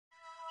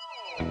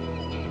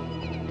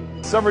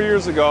Several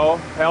years ago,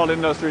 Paladin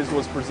Industries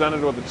was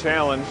presented with a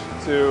challenge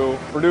to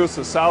produce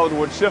a solid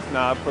wood shift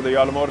knob for the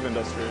automotive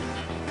industry.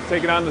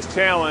 Taking on this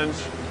challenge,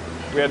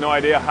 we had no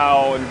idea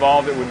how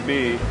involved it would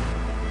be.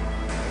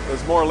 It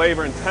was more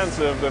labor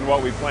intensive than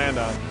what we planned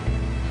on.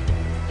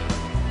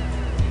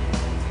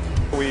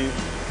 We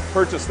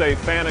purchased a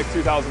Fanuc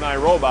 2009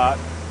 robot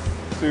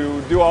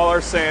to do all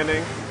our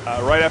sanding.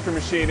 Right after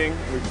machining,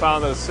 we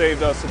found that it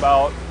saved us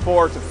about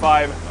 4 to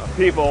 5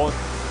 people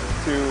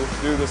to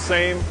do the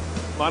same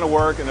amount of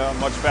work in a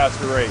much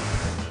faster rate.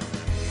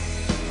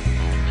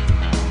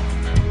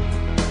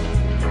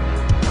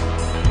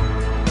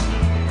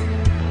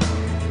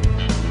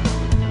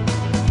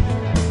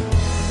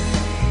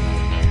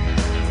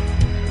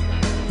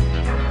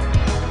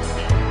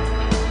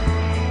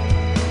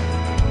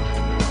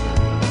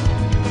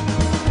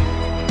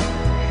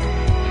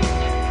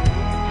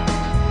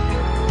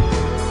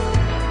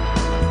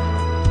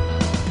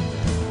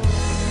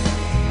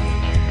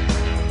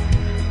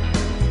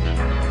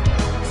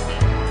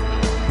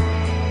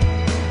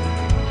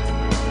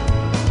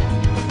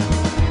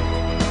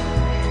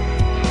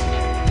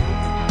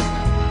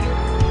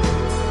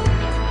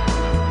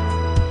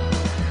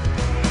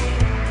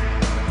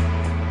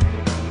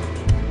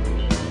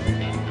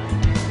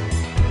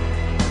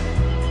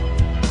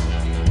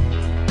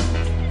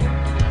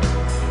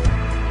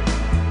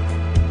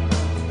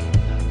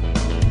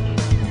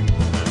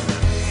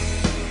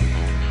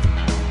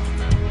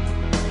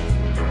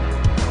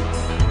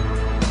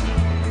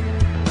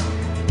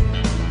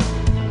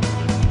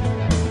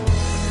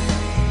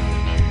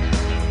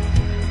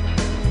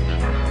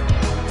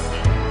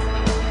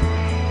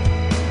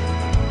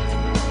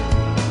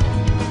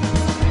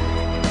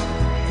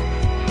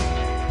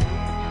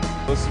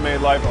 This has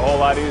made life a whole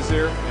lot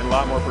easier and a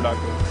lot more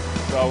productive.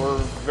 So we're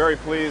very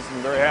pleased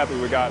and very happy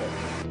we got it.